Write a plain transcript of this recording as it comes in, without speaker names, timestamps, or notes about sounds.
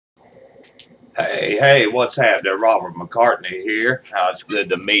Hey, what's happening? Robert McCartney here. It's good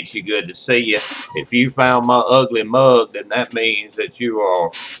to meet you. Good to see you. If you found my ugly mug, then that means that you are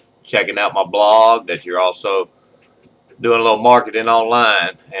checking out my blog, that you're also doing a little marketing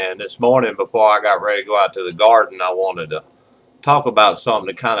online. And this morning, before I got ready to go out to the garden, I wanted to talk about something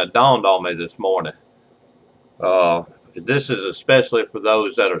that kind of dawned on me this morning. Uh, this is especially for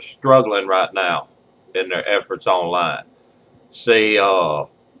those that are struggling right now in their efforts online. See,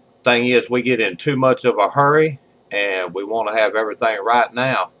 thing is, we get in too much of a hurry and we want to have everything right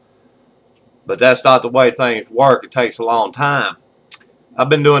now. But that's not the way things work. It takes a long time. I've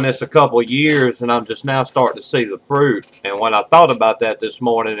been doing this a couple of years and I'm just now starting to see the fruit. And when I thought about that this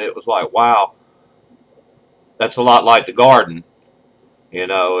morning, it was like, wow, that's a lot like the garden. You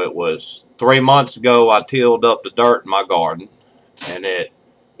know, it was 3 months ago I tilled up the dirt in my garden and it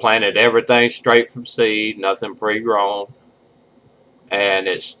planted everything straight from seed, nothing pre-grown. And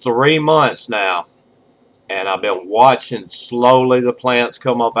it's 3 months now, and I've been watching slowly the plants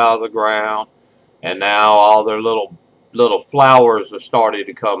come up out of the ground, and now all their little flowers are starting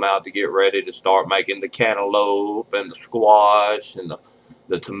to come out to get ready to start making the cantaloupe and the squash, and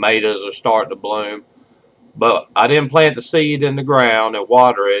the tomatoes are starting to bloom. But I didn't plant the seed in the ground and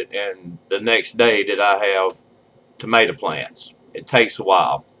water it, and the next day did I have tomato plants. It takes a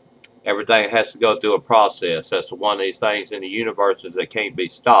while. Everything has to go through a process. That's one of these things in the universe that can't be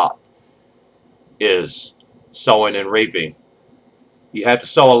stopped, is sowing and reaping. You have to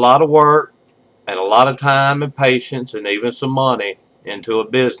sow a lot of work and a lot of time and patience and even some money into a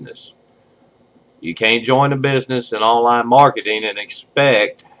business. You can't join a business in online marketing and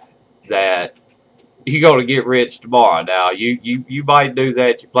expect that you're going to get rich tomorrow. Now, you might do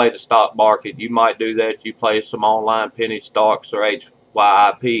that. You play the stock market. You might do that. You play some online penny stocks or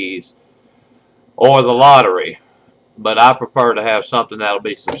HYIPs or the lottery. But I prefer to have something that'll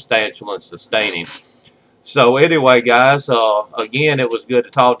be substantial and sustaining. So anyway, guys, again, it was good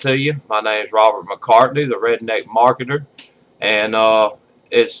to talk to you. My name is Robert McCartney, the Redneck Marketer, and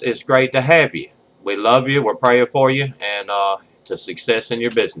it's great to have you. We love you. We're praying for you, and to success in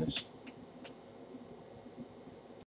your business.